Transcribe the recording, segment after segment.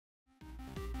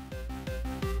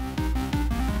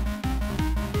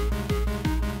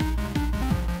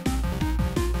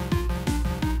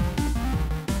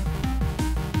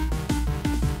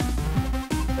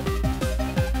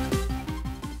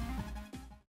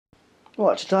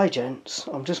Right, today gents,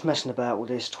 I'm just messing about with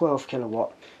this 12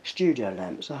 kilowatt studio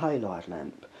lamp. It's a halide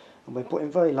lamp, and we're putting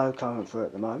very low current through it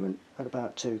at the moment at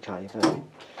about 2 kV.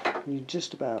 You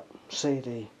just about see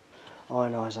the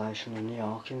ionisation in the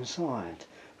arc inside.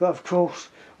 But of course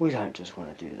we don't just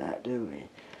want to do that, do we?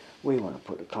 We want to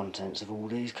put the contents of all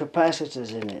these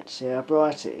capacitors in it, see how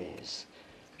bright it is.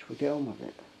 Should we get on with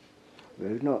it?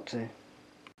 Rude not to.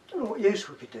 Don't know what use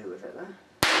we could do with it though.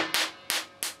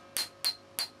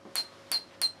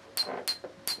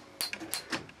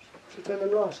 Should turn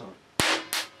them lights on.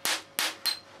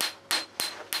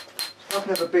 So I can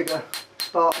have a bigger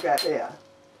spark gap here.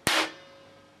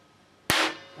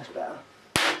 That's better.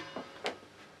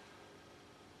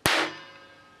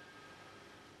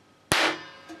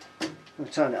 I'll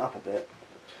turn it up a bit.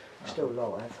 Still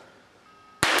live.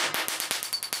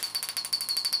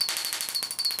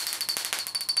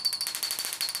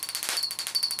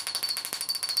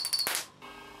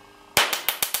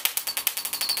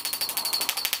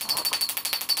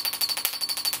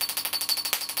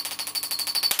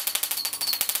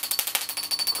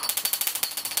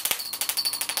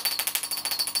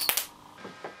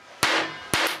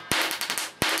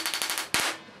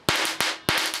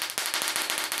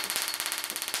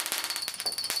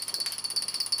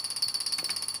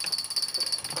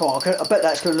 Oh, I bet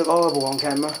that's going to look horrible on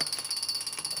camera.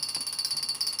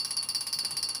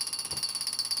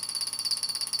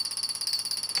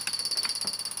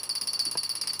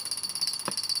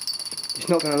 It's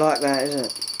not going to like that, is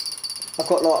it? I've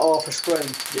got like half a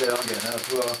screen. Yeah, I'm getting that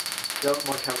as well. Yeah,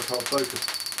 my camera can't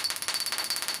focus.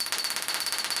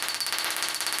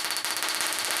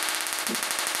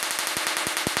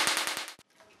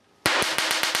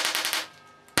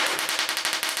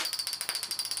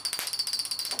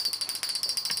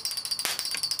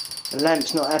 The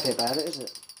lamp's not happy about it, is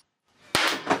it?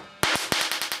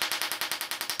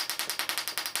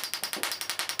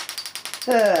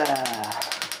 Ah.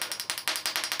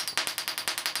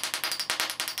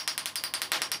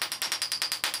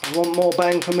 I want more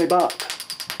bang for my buck.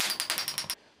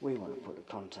 We want to put the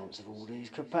contents of all these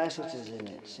capacitors in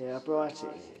it, see how bright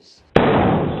it is.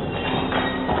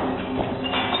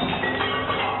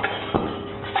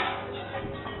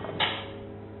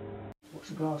 What's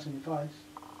the glass in your face?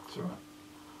 It's alright.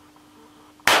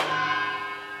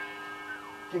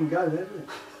 Didn't go there, did it?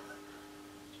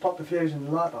 It's popped the fuse in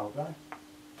the light bulb, though.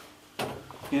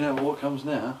 You know what comes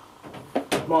now?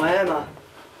 My hammer.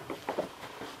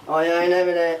 I ain't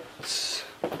having it.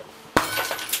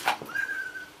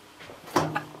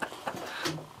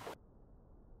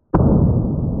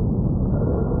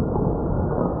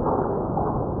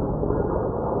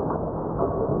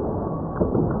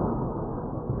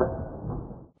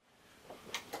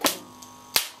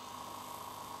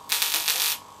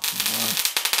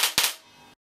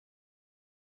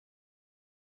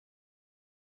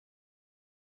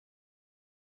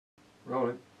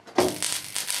 Rolling.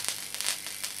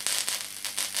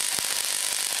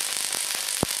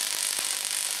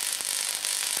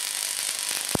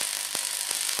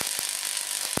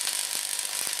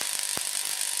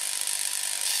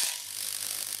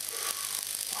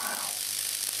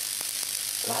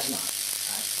 Plasma.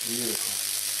 That's beautiful.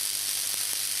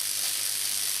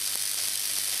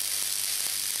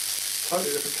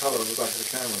 Totally different colour on the back of the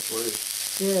camera for you.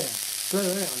 Yeah, blue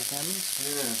isn't it on the camera?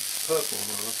 Yeah, purple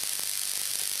rather.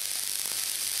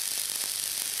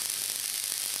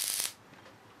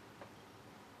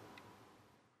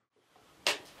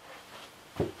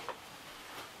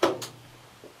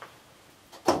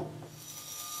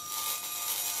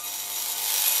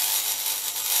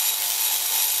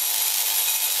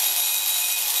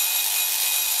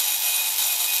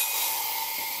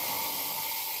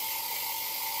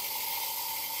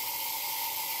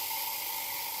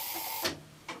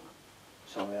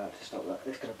 Sorry, I had to stop that.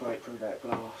 It's going to break through that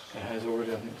glass. It has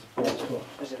already, I think it's a bright spot.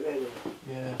 Is it really?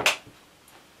 Yeah.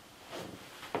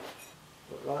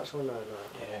 Got lights on, no light?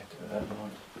 Yeah, do that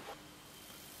right.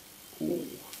 Ooh.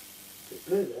 Bit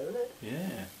blue there, isn't it?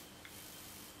 Yeah.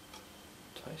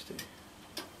 Tasty.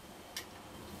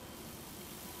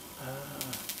 Ah.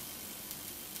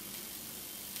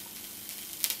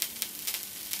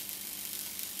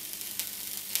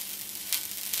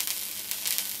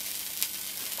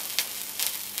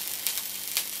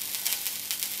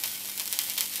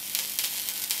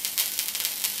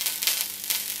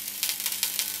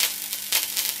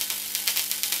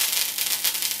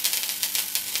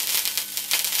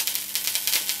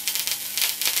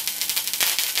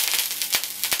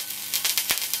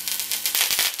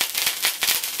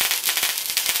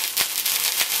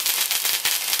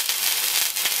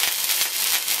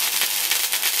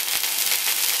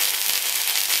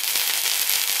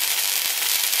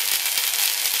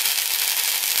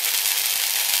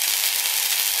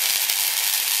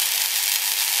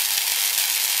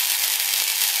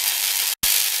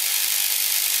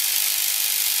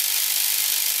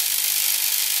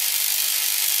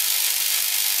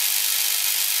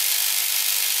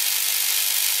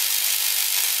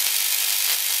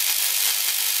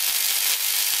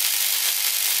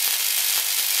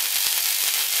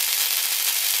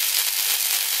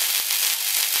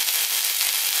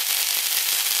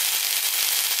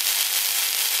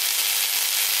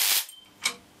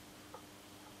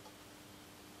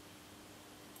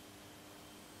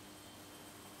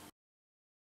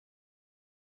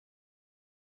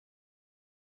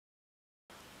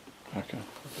 Okay.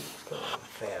 It's got a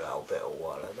fair old bit of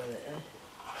water, doesn't it?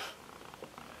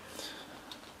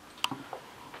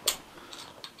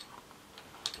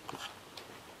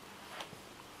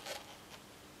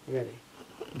 Ready?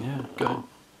 Yeah, go.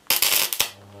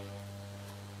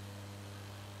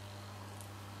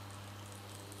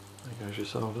 There goes your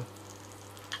solder.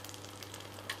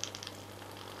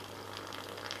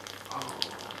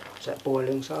 Is that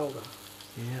boiling solder?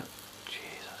 Yeah.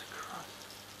 Jesus Christ.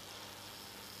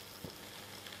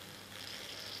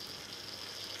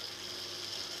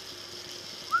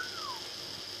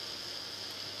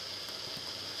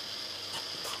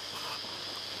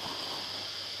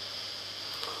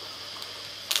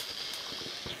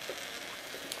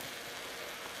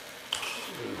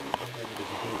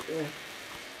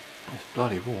 It's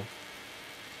bloody warm.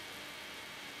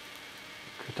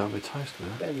 Could have a taste of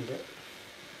that. Bend it.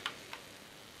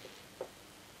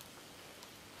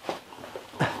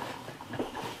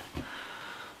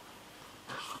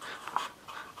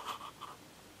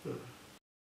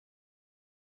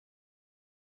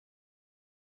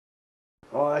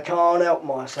 I can't help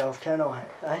myself, can I?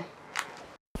 Eh?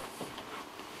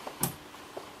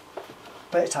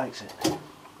 Bet it takes it.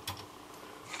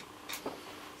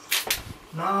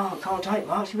 No, I can't take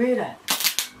much. You hear that?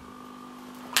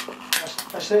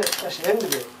 That's it. That's the end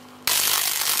of it.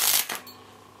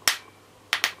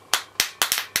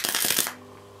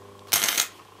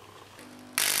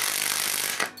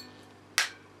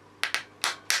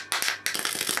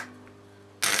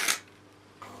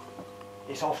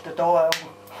 It's off the dial.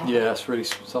 Yeah, it's really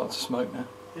starting to smoke now.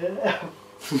 Yeah.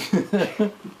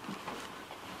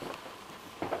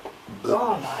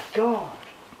 Oh my god.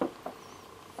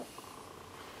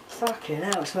 Fucking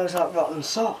hell, it smells like rotten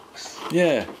socks.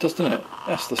 Yeah, doesn't it?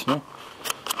 That's the smell.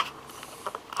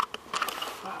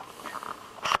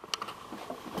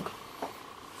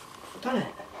 Doesn't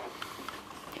it?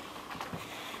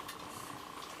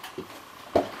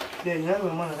 Yeah, you know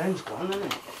when one of them's gone, isn't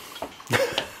it?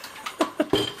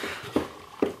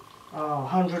 Oh,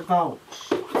 100 volts.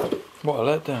 What a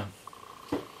letdown.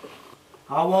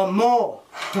 I want more.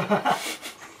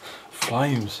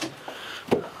 Flames.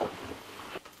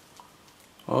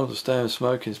 I understand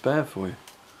smoking's bad for you.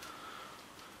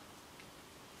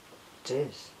 It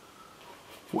is.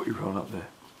 What are you rolling up there?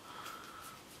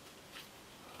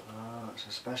 Oh, it's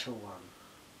a special one.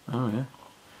 Oh yeah.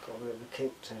 Got a bit of a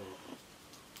kick to it.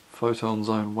 Photon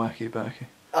zone wacky backy.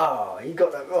 Oh, you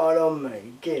got that right on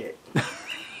me. Get it.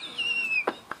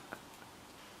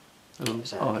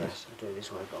 Is that Oh, a guess? I'll do it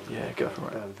this way, but I'm Yeah, gonna go for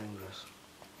it. burn fingers.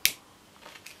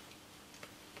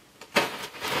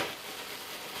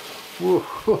 Whoa,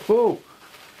 ho, ho.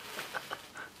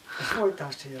 That's what it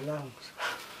does to your lungs.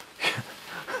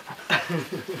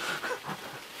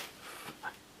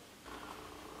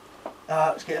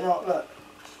 Oh, it's getting hot, look.